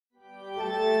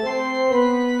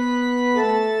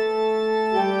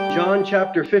John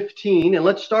chapter 15, and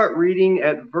let's start reading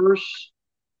at verse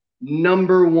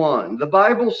number 1. The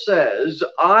Bible says,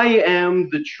 I am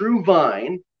the true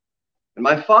vine, and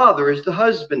my Father is the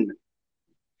husbandman.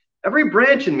 Every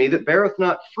branch in me that beareth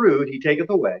not fruit, he taketh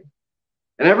away.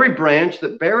 And every branch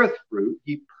that beareth fruit,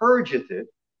 he purgeth it,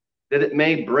 that it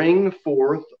may bring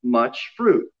forth much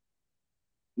fruit.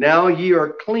 Now ye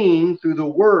are clean through the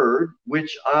word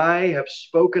which I have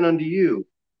spoken unto you.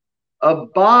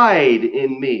 Abide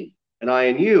in me, and I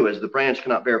in you, as the branch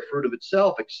cannot bear fruit of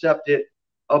itself, except it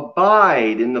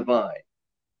abide in the vine.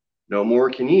 No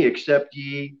more can ye, except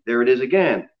ye, there it is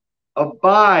again,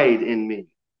 abide in me.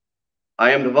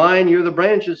 I am the vine, ye are the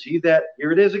branches. He that,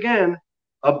 here it is again,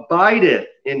 abideth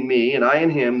in me, and I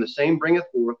in him, the same bringeth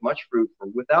forth much fruit. For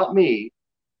without me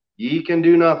ye can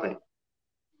do nothing.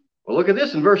 Well, look at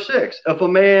this in verse 6. If a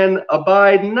man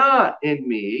abide not in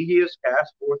me, he is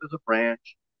cast forth as a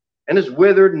branch, and is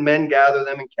withered, and men gather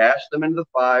them and cast them into the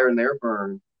fire, and they are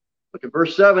burned. Look at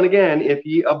verse 7 again. If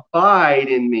ye abide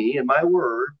in me, and my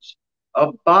words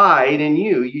abide in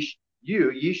you,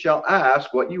 ye shall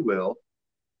ask what you will,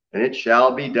 and it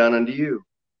shall be done unto you.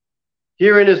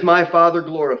 Herein is my Father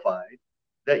glorified,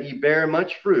 that ye bear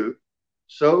much fruit,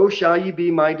 so shall ye be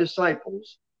my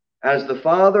disciples. As the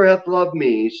Father hath loved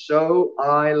me, so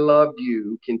I loved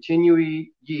you. Continue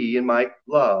ye in my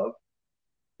love.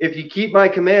 If ye keep my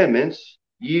commandments,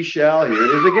 ye shall, here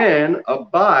it is again,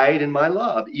 abide in my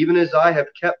love, even as I have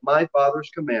kept my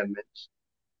Father's commandments.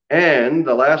 And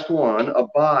the last one,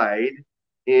 abide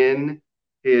in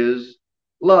his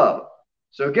love.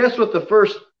 So guess what the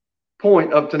first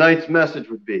point of tonight's message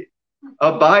would be?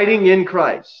 Abiding in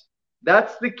Christ.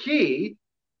 That's the key,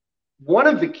 one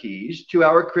of the keys to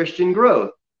our Christian growth.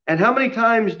 And how many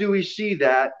times do we see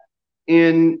that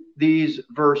in these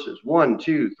verses? 1,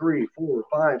 2, 3, 4,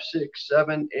 5, 6,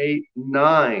 7, 8,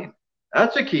 9.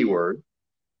 That's a key word.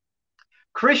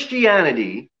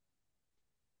 Christianity,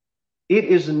 it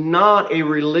is not a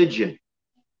religion.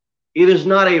 It is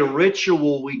not a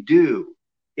ritual we do.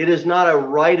 It is not a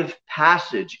rite of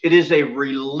passage. It is a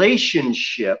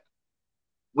relationship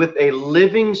with a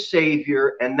living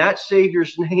Savior, and that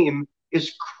Savior's name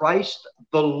is Christ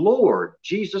the Lord,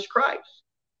 Jesus Christ.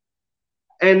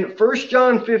 And 1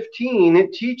 John 15,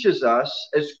 it teaches us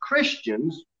as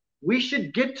Christians, we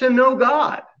should get to know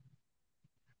God.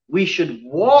 We should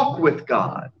walk with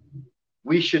God.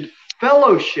 We should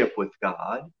fellowship with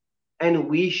God. And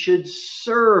we should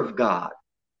serve God.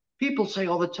 People say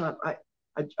all the time,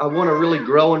 I want to really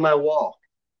grow in my walk.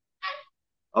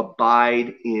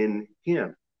 Abide in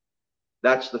him.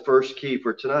 That's the first key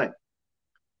for tonight.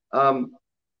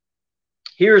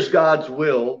 Here's God's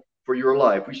will for your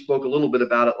life. We spoke a little bit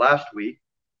about it last week,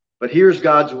 but here's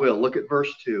God's will. Look at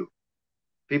verse 2.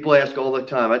 People ask all the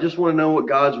time, I just want to know what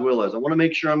God's will is. I want to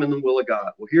make sure I'm in the will of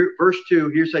God. Well, here, verse 2,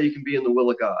 here's how you can be in the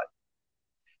will of God.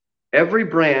 Every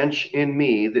branch in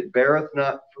me that beareth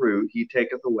not fruit, he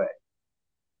taketh away.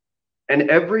 And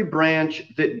every branch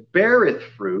that beareth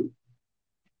fruit,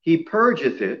 he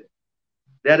purgeth it,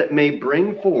 that it may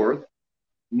bring forth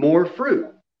more fruit.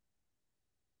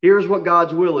 Here's what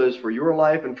God's will is for your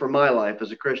life and for my life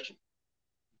as a Christian.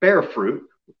 Bear fruit.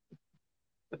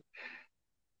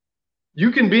 You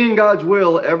can be in God's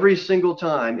will every single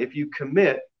time if you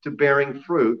commit to bearing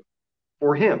fruit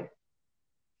for him.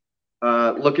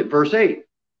 Look at verse 8.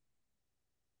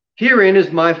 Herein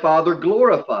is my Father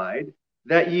glorified,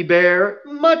 that ye bear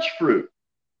much fruit.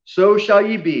 So shall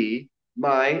ye be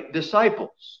my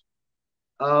disciples.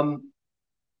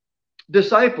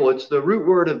 Disciple, it's the root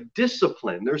word of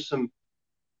discipline. There's some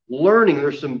learning,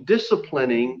 there's some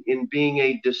disciplining in being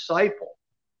a disciple.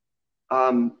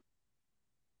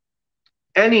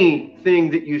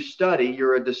 Anything that you study,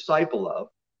 you're a disciple of,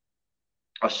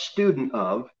 a student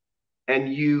of,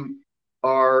 and you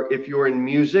are, if you're in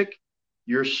music,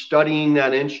 you're studying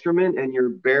that instrument and you're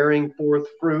bearing forth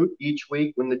fruit each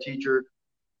week when the teacher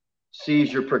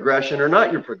sees your progression or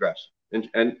not your progression,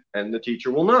 and the teacher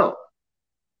will know.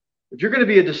 If you're going to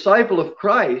be a disciple of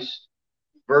Christ,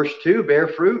 verse 2, bear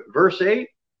fruit. Verse 8,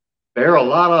 bear a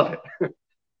lot of it.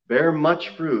 Bear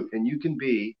much fruit, and you can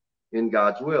be in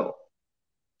God's will.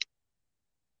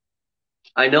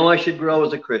 I know I should grow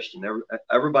as a Christian.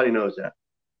 Everybody knows that.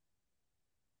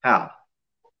 How?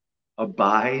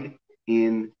 Abide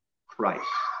in Christ,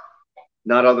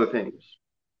 not other things.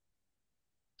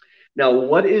 Now,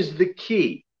 what is the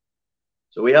key?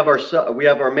 So we have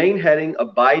our main heading,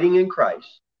 abiding in Christ.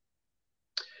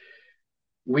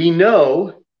 We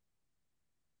know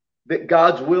that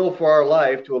God's will for our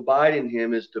life to abide in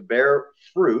him is to bear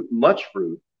fruit, much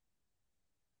fruit.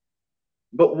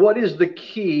 But what is the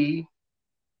key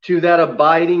to that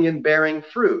abiding and bearing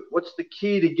fruit. What's the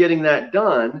key to getting that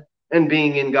done and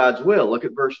being in God's will? Look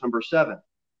at verse number 7.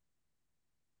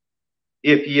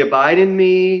 If ye abide in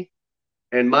me,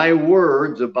 and my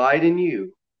words abide in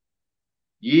you,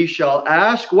 ye shall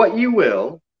ask what ye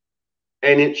will,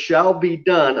 and it shall be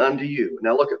done unto you.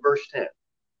 Now look at verse 10.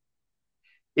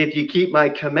 If ye keep my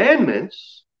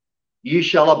commandments, ye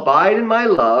shall abide in my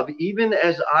love, even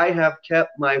as I have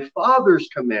kept my Father's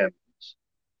commandments,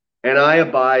 and I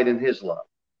abide in his love.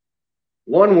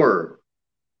 One word.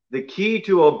 The key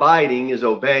to abiding is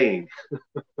obeying.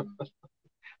 I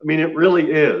mean, it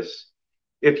really is.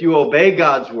 If you obey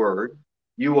God's word,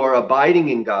 you are abiding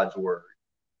in God's word.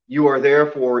 You are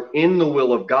therefore in the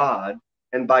will of God,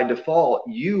 and by default,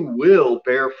 you will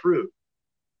bear fruit.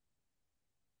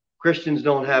 Christians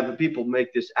don't have, people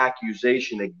make this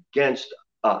accusation against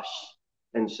us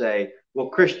and say, well,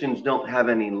 Christians don't have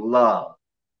any love.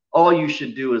 All you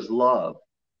should do is love.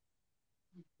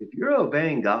 If you're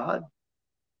obeying God,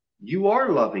 you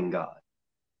are loving God.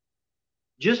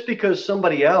 Just because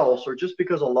somebody else, or just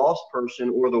because a lost person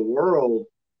or the world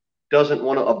doesn't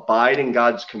want to abide in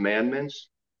God's commandments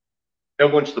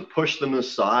and wants to push them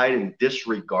aside and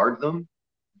disregard them,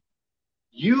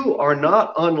 you are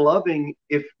not unloving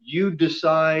if you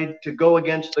decide to go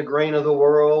against the grain of the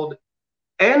world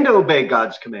and obey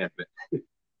God's commandment.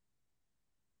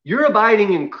 You're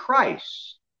abiding in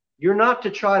Christ. You're not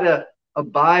to try to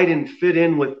abide and fit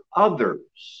in with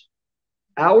others.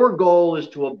 Our goal is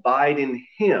to abide in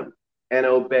him and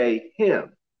obey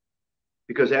him.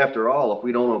 Because after all, if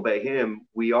we don't obey him,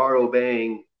 we are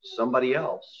obeying somebody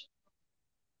else.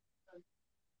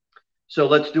 So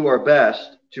let's do our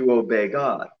best to obey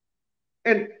God.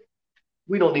 And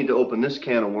we don't need to open this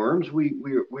can of worms. We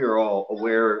are all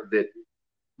aware that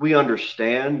we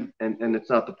understand, and it's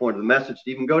not the point of the message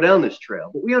to even go down this trail,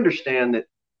 but we understand that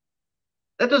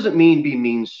that doesn't mean be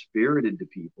mean-spirited to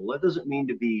people. That doesn't mean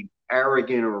to be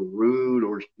arrogant or rude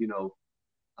or,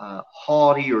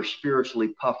 haughty or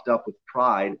spiritually puffed up with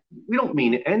pride. We don't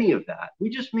mean any of that. We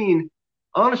just mean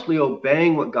honestly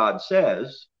obeying what God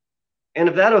says. And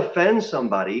if that offends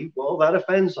somebody, well, that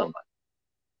offends somebody.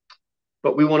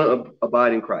 But we want to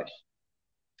abide in Christ.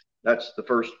 That's the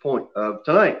first point of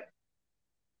tonight.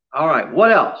 All right,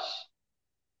 what else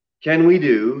can we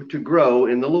do to grow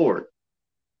in the Lord?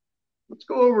 Let's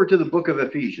go over to the book of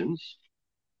Ephesians.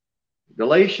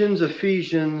 Galatians,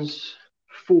 Ephesians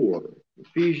 4.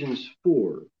 Ephesians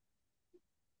 4.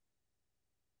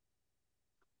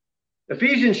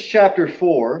 Ephesians chapter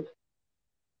 4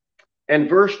 and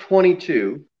verse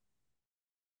 22.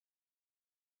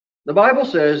 The Bible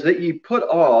says that ye put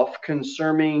off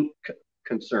concerning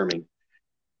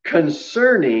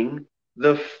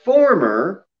the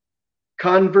former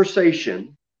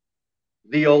conversation,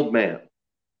 the old man.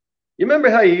 You remember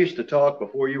how you used to talk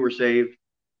before you were saved?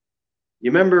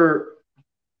 You remember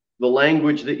the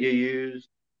language that you used?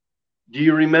 Do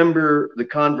you remember the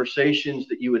conversations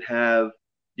that you would have?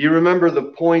 Do you remember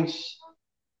the points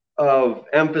of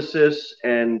emphasis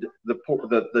and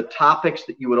the topics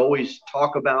that you would always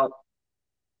talk about?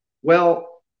 Well,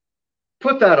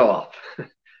 put that off.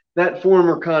 That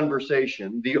former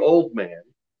conversation, the old man,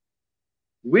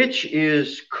 which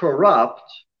is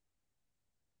corrupt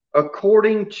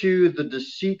according to the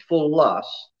deceitful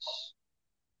lusts,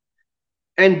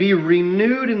 and be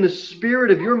renewed in the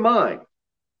spirit of your mind,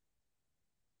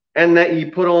 and that ye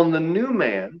put on the new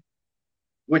man,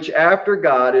 which after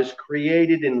God is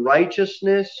created in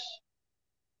righteousness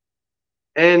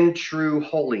and true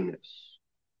holiness.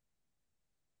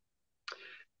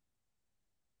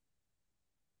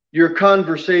 Your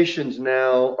conversations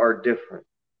now are different.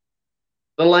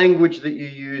 The language that you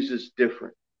use is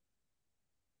different.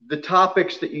 The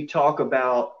topics that you talk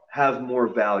about have more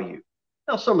value.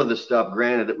 Now, some of the stuff,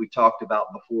 granted, that we talked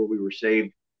about before we were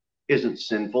saved isn't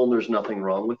sinful, and there's nothing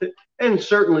wrong with it. And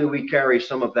certainly we carry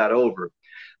some of that over.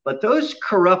 But those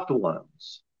corrupt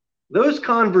ones, those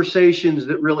conversations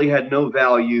that really had no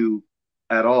value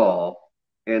at all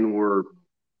and were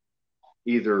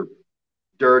either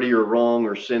dirty or wrong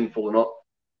or sinful, and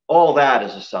all that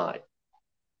is aside.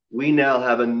 We now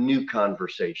have a new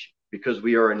conversation because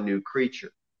we are a new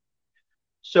creature.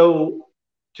 So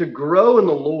to grow in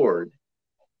the Lord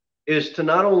is to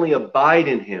not only abide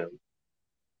in him,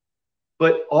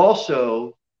 but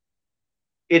also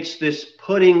it's this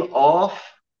putting off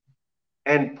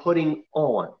and putting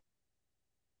on.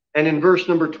 And in verse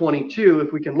number 22,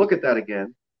 if we can look at that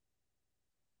again,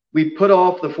 we put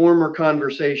off the former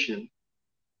conversation.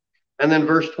 And then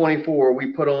verse 24,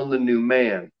 we put on the new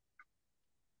man.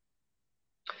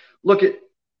 Look at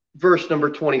verse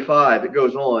number 25. It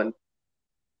goes on.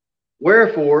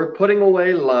 Wherefore, putting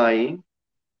away lying,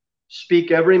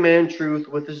 speak every man truth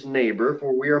with his neighbor,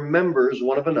 for we are members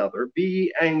one of another. Be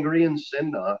ye angry and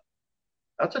sin not.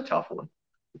 That's a tough one.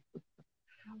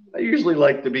 I usually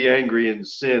like to be angry and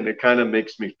sin. It kind of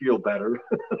makes me feel better.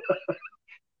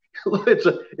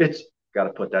 It's got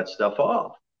to put that stuff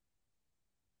off.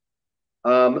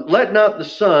 Let not the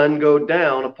sun go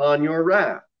down upon your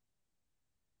wrath.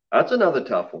 That's another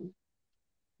tough one.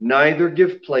 Neither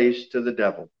give place to the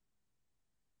devil.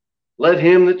 Let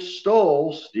him that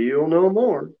stole steal no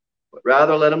more, but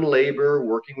rather let him labor,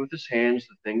 working with his hands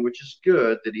the thing which is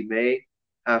good, that he may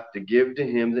have to give to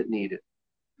him that needeth.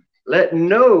 Let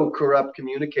no corrupt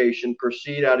communication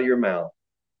proceed out of your mouth,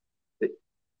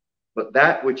 but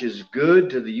that which is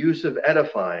good to the use of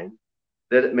edifying,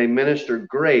 that it may minister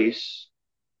grace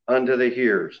unto the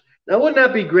hearers. Now, wouldn't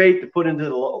that be great to put into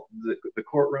the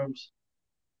courtrooms?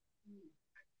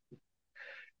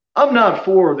 I'm not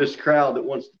for this crowd that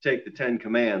wants to take the 10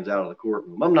 commands out of the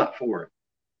courtroom. I'm not for it.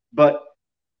 But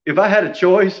if I had a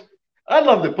choice, I'd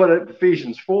love to put it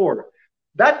Ephesians 4.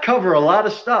 That cover a lot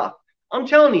of stuff. I'm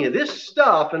telling you, this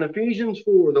stuff in Ephesians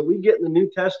 4 that we get in the New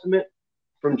Testament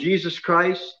from Jesus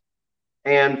Christ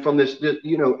and from this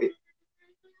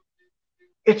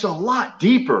it's a lot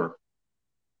deeper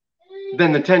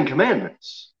than the 10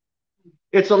 commandments.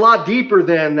 It's a lot deeper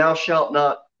than thou shalt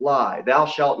not lie, thou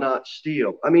shalt not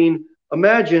steal. I mean,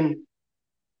 imagine,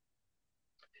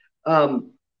 look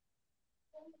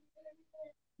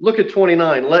at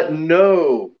 29. Let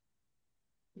no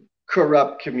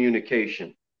corrupt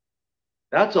communication.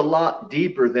 That's a lot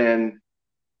deeper than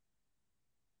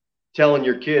telling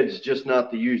your kids just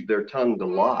not to use their tongue to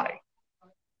lie.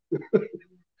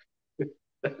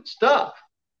 That's tough.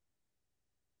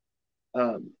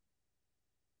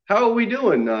 How are we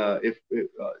doing if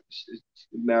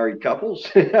married couples?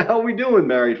 How are we doing,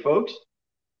 married folks?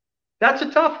 That's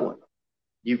a tough one.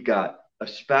 You've got a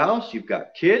spouse, you've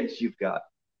got kids, you've got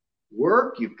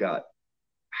work, you've got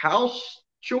house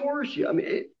chores.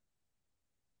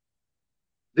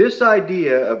 This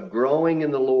idea of growing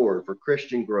in the Lord for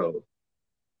Christian growth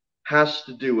has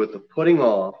to do with a putting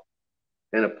off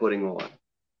and a putting on.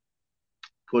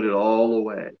 Put it all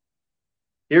away.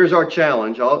 Here's our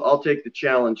challenge. I'll take the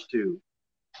challenge too.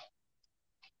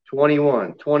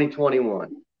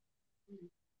 2021.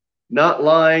 Not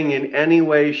lying in any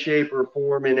way, shape, or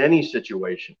form in any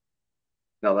situation.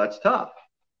 Now that's tough.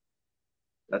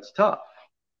 That's tough.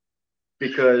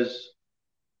 Because,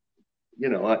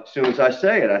 as soon as I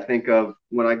say it, I think of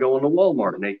when I go into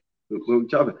Walmart and they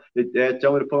tell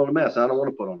me to put on a mask. I don't want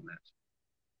to put on a mask.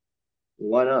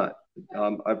 Why not?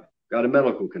 I've got a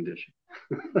medical condition.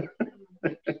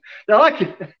 Now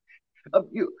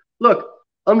look.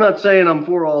 I'm not saying I'm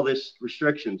for all this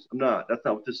restrictions. I'm not. That's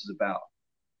not what this is about.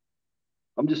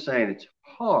 I'm just saying it's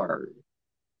hard.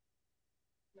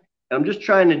 And I'm just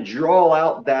trying to draw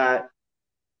out that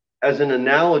as an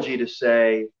analogy to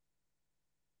say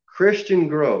Christian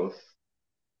growth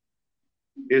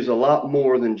is a lot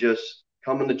more than just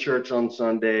coming to church on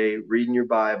Sunday, reading your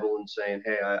Bible and saying,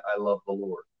 hey, I love the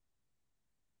Lord.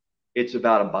 It's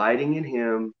about abiding in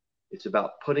him. It's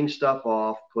about putting stuff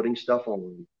off, putting stuff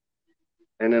on.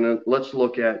 And then let's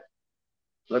look at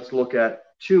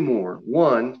two more.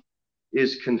 One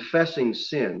is confessing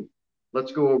sin.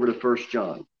 Let's go over to 1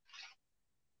 John.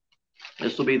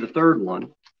 This will be the third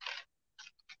one.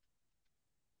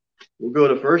 We'll go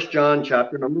to 1 John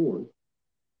chapter number 1.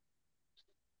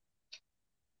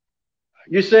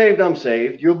 You saved, I'm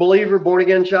saved. You a believer, born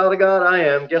again child of God? I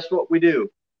am. Guess what we do?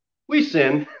 We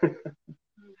sin.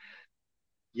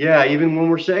 Yeah, even when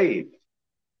we're saved.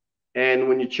 And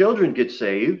when your children get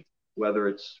saved, whether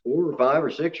it's 4 or 5 or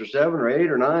 6 or 7 or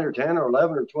 8 or 9 or 10 or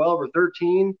 11 or 12 or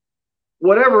 13,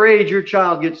 whatever age your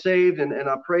child gets saved, and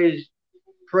I pray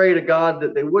to God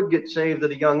that they would get saved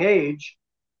at a young age.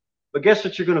 But guess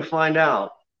what you're going to find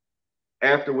out?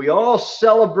 After we all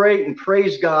celebrate and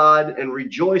praise God and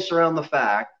rejoice around the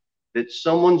fact that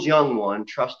someone's young one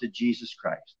trusted Jesus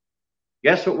Christ.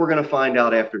 Guess what we're going to find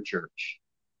out after church?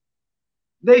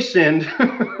 They sinned.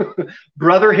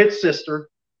 Brother hit sister.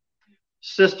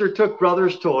 Sister took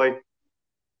brother's toy.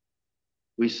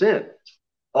 We sin.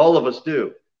 All of us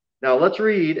do. Now let's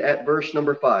read at verse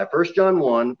number 5. 1 John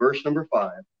 1, verse number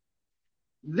 5.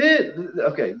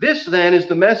 This then is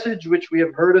the message which we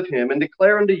have heard of him and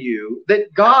declare unto you,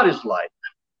 that God is light,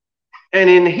 and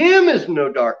in him is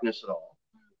no darkness at all.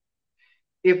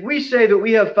 If we say that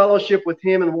we have fellowship with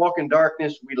him and walk in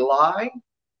darkness, we lie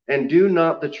and do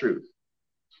not the truth.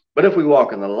 But if we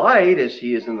walk in the light, as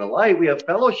he is in the light, we have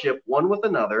fellowship one with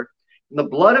another. And the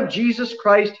blood of Jesus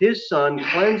Christ, his son,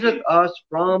 cleanseth us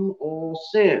from all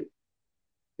sin.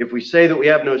 If we say that we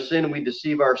have no sin, we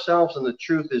deceive ourselves, and the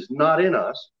truth is not in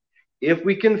us. If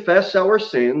we confess our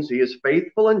sins, he is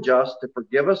faithful and just to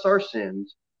forgive us our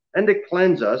sins and to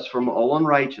cleanse us from all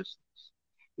unrighteousness.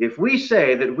 If we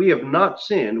say that we have not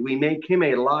sinned, we make him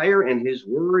a liar, and his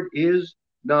word is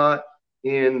not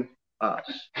in us.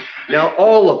 Now,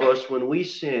 all of us, when we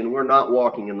sin, we're not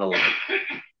walking in the light.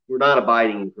 We're not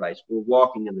abiding in Christ. We're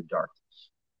walking in the darkness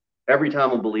every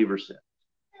time a believer sins.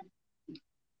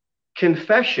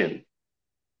 Confession.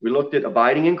 We looked at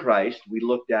abiding in Christ. We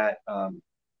looked at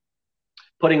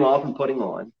putting off and putting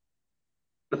on.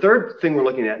 The third thing we're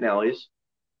looking at now is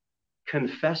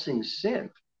confessing sin.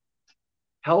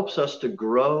 Helps us to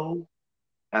grow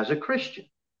as a Christian.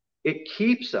 It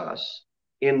keeps us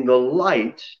in the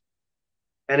light,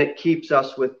 and it keeps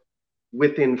us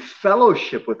within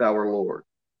fellowship with our Lord.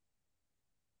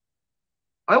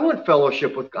 I want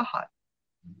fellowship with God.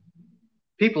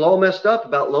 People all messed up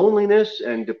about loneliness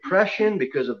and depression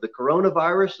because of the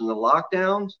coronavirus and the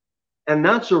lockdowns, and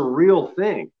that's a real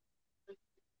thing.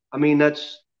 I mean,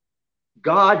 that's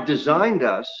God designed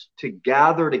us to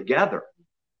gather together.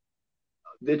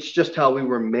 It's just how we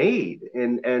were made.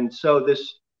 And so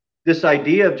this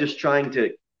idea of just trying to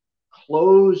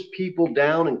close people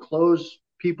down and close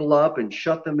people up and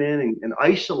shut them in and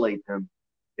isolate them,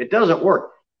 it doesn't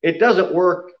work. It doesn't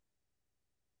work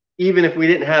even if we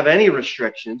didn't have any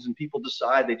restrictions and people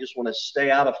decide they just want to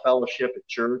stay out of fellowship at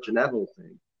church and that whole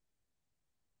thing.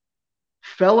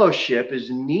 Fellowship is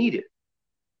needed.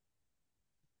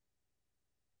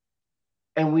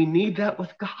 And we need that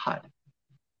with God.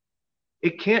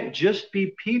 It can't just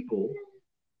be people,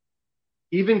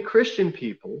 even Christian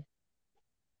people,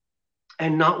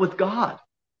 and not with God.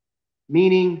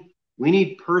 Meaning we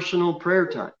need personal prayer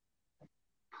time,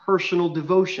 personal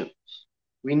devotions.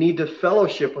 We need to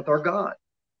fellowship with our God.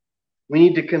 We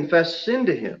need to confess sin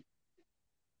to him.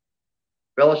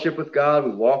 Fellowship with God,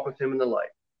 we walk with him in the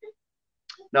light.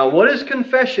 Now, what does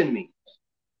confession mean?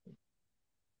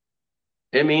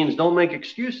 It means don't make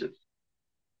excuses.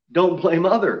 Don't blame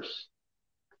others.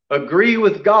 Agree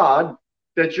with God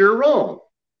that you're wrong.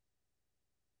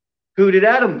 Who did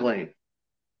Adam blame?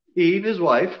 Eve, his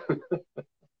wife.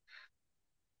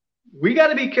 We got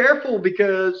to be careful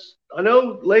because I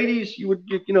know, ladies, you would,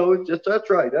 that's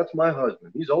right. That's my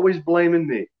husband. He's always blaming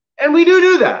me. And we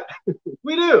do that.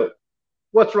 We do.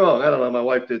 What's wrong? I don't know. My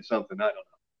wife did something. I don't know.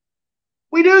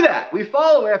 We do that. We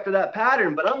follow after that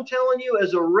pattern. But I'm telling you,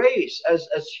 as a race, as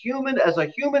a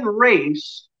human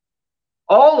race,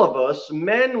 all of us,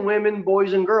 men, women,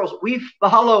 boys, and girls, we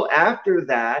follow after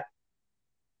that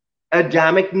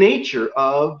Adamic nature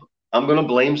of, I'm going to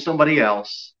blame somebody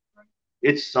else.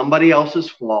 It's somebody else's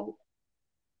fault.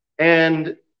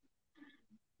 And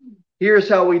here's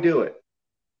how we do it.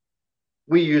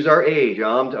 We use our age.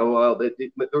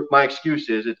 My excuse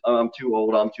is I'm too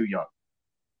old, I'm too young.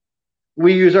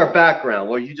 We use our background.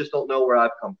 Well, you just don't know where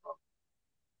I've come from.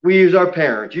 We use our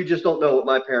parents. You just don't know what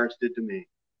my parents did to me.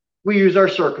 We use our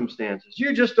circumstances.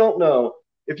 You just don't know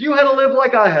if you had to live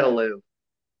like I had to live.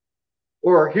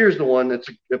 Or here's the one that's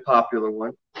a popular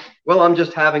one. Well, I'm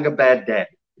just having a bad day.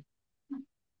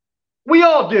 We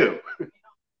all do.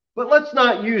 But let's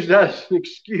not use that as an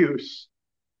excuse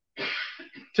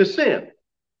to sin.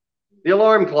 The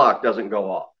alarm clock doesn't go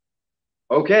off.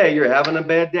 Okay, you're having a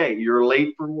bad day. You're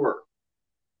late for work.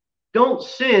 Don't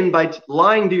sin by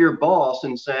lying to your boss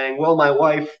and saying, well, my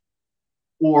wife,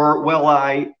 or,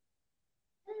 well,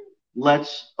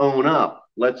 let's own up.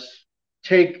 Let's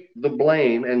take the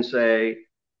blame and say,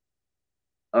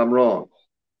 I'm wrong.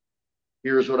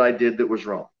 Here's what I did that was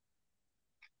wrong.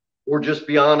 Or just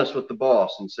be honest with the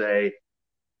boss and say,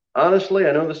 honestly,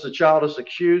 I know this is a childish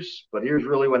excuse, but here's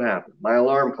really what happened. My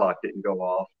alarm clock didn't go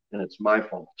off, and it's my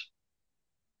fault.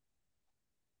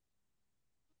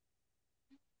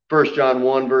 1 John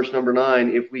 1, verse number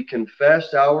 9, if we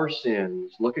confess our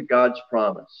sins, look at God's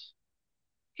promise.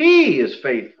 He is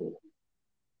faithful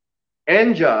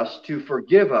and just to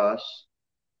forgive us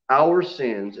our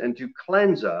sins and to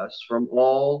cleanse us from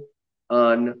all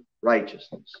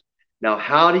unrighteousness. Now,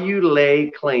 how do you lay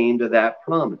claim to that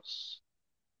promise?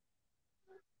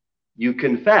 You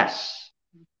confess.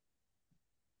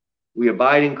 We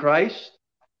abide in Christ.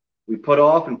 We put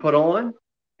off and put on,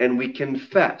 and we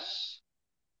confess.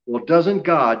 Well, doesn't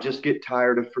God just get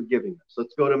tired of forgiving us?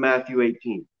 Let's go to Matthew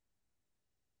 18.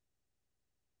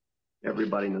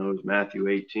 Everybody knows Matthew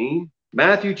 18.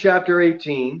 Matthew chapter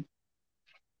 18,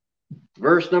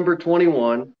 verse number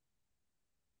 21.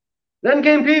 Then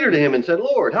came Peter to him and said,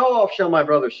 Lord, how oft shall my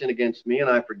brother sin against me, and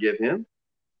I forgive him?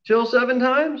 Till 7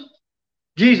 times?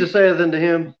 Jesus saith unto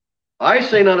him, I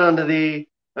say not unto thee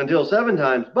until 7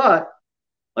 times, but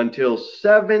until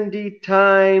 70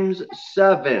 times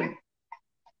 7.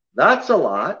 That's a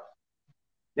lot.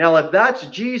 Now, if that's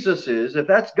if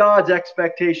that's God's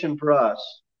expectation for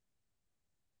us,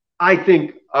 I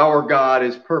think our God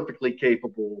is perfectly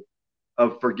capable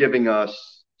of forgiving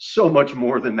us so much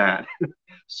more than that,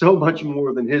 so much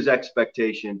more than his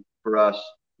expectation for us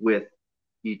with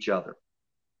each other.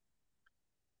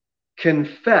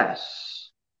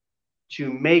 Confess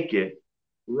to make it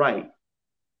right.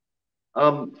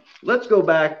 Let's go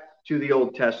back to the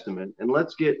Old Testament and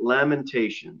let's get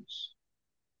Lamentations.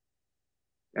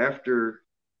 After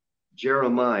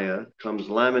Jeremiah comes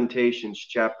Lamentations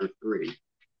chapter 3.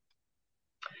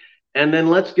 And then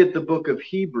let's get the book of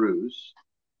Hebrews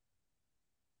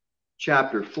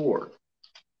chapter 4.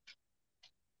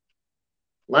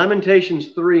 Lamentations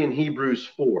 3 and Hebrews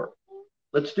 4.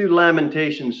 Let's do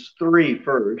Lamentations 3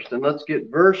 first, and let's get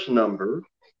verse number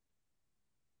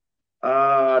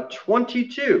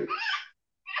 22.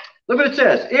 Look what it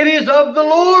says. It is of the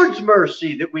Lord's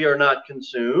mercy that we are not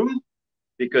consumed,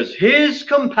 because his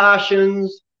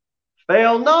compassions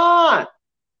fail not.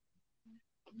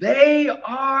 They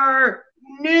are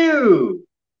new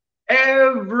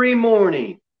every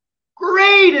morning.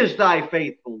 Great is thy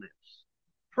faithfulness.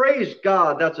 Praise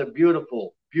God. That's a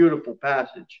beautiful, beautiful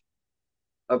passage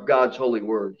of God's holy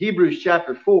word. Hebrews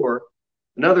chapter 4,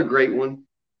 another great one.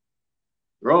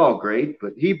 They're all great,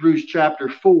 but Hebrews chapter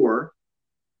 4,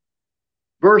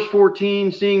 verse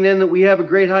 14, seeing then that we have a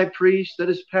great high priest that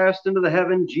is passed into the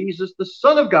heaven, Jesus, the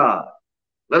Son of God,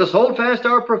 let us hold fast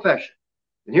our profession.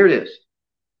 And here it is.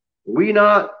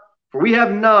 For we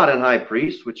have not an high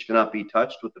priest which cannot be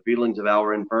touched with the feelings of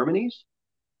our infirmities,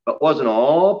 but was in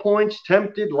all points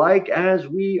tempted like as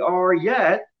we are,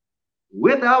 yet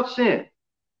without sin.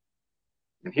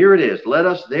 And here it is. Let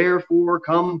us therefore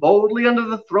come boldly unto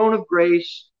the throne of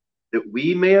grace, that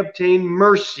we may obtain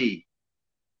mercy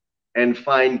and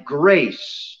find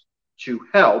grace to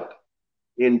help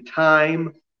in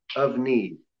time of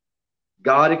need.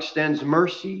 God extends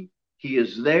mercy. He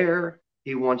is there.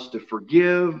 He wants to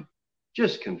forgive.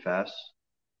 Just confess.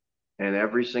 And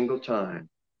every single time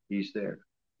he's there.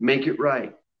 Make it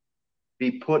right.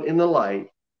 Be put in the light.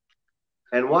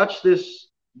 And watch this.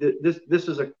 This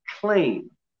is a claim.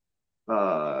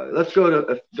 Let's go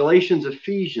to Ephesians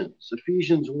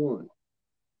 1.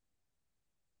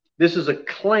 This is a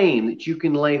claim that you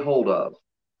can lay hold of.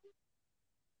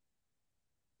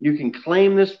 You can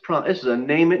claim this promise. This is a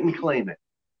name it and claim it.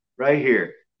 Right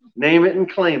here. Name it and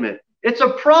claim it. It's a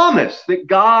promise that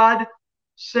God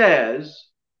says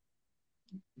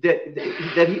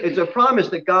it's a promise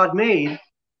that God made,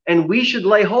 and we should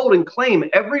lay hold and claim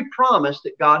every promise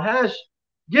that God has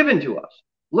given to us.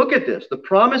 Look at this, the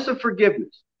promise of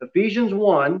forgiveness. Ephesians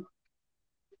 1.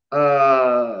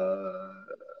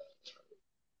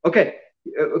 Okay,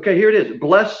 here it is.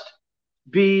 Blessed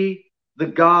be the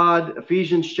God,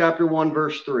 Ephesians chapter 1,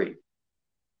 verse 3,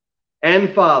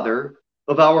 and Father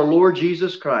of our Lord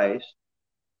Jesus Christ,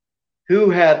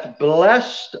 who hath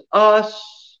blessed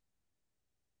us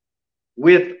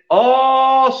with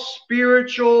all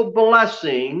spiritual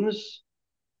blessings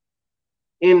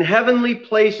in heavenly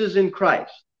places in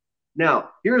Christ. Now,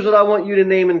 here's what I want you to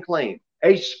name and claim.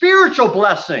 A spiritual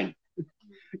blessing.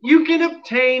 You can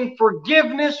obtain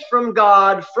forgiveness from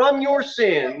God from your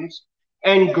sins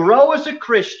and grow as a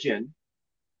Christian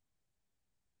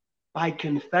by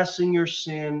confessing your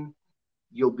sin.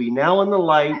 You'll be now in the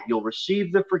light, you'll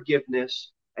receive the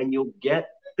forgiveness, and you'll get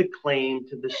the claim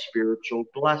to the spiritual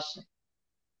blessing.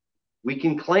 We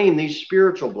can claim these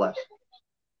spiritual blessings.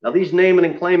 Now, these name it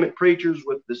and claim it preachers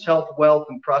with this health, wealth,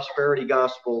 and prosperity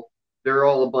gospel, they're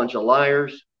all a bunch of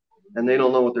liars, and they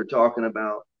don't know what they're talking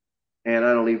about. And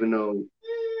I don't even know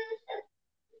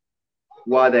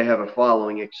why they have a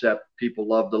following, except people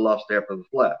love the lust after the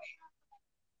flesh.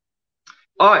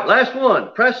 All right, last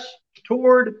one. Press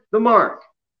toward the mark.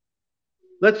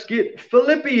 Let's get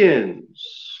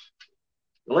Philippians.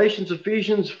 Galatians,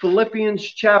 Ephesians, Philippians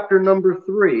chapter number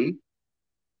 3.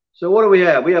 So what do we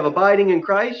have? We have abiding in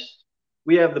Christ.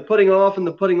 We have the putting off and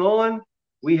the putting on.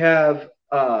 We have,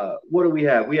 what do we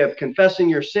have? We have confessing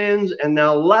your sins. And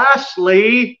now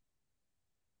lastly,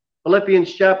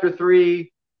 Philippians chapter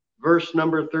 3, verse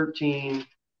number 13.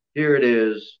 Here it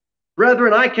is.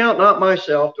 Brethren, I count not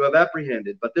myself to have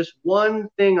apprehended, but this one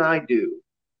thing I do,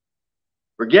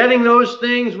 forgetting those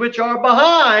things which are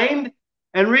behind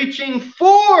and reaching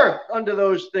forth unto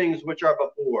those things which are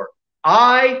before,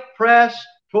 I press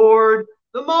toward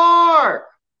the mark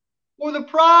for the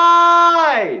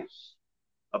prize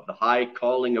of the high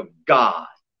calling of God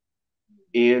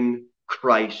in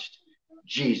Christ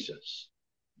Jesus.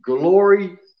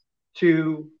 Glory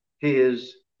to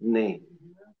his name.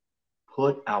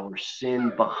 Put our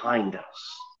sin behind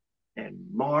us and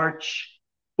march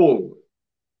forward.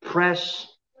 Press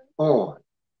on.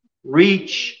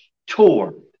 Reach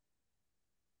toward.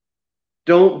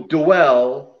 Don't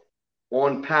dwell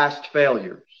on past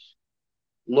failures.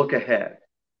 Look ahead.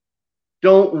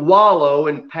 Don't wallow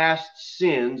in past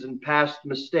sins and past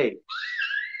mistakes.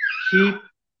 Keep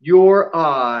your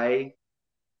eye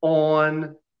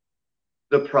on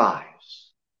the prize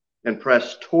and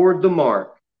press toward the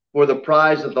mark for the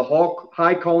prize of the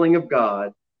high calling of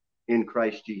God in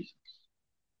Christ Jesus.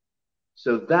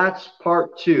 So that's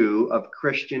part 2 of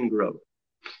Christian growth.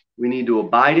 We need to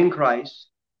abide in Christ,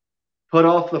 put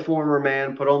off the former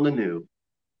man, put on the new,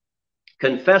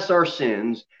 confess our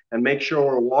sins, and make sure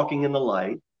we're walking in the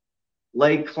light,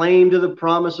 lay claim to the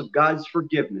promise of God's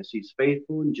forgiveness. He's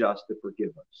faithful and just to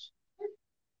forgive us.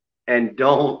 And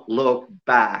don't look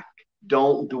back.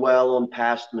 Don't dwell on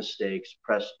past mistakes.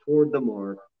 Press toward the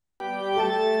mark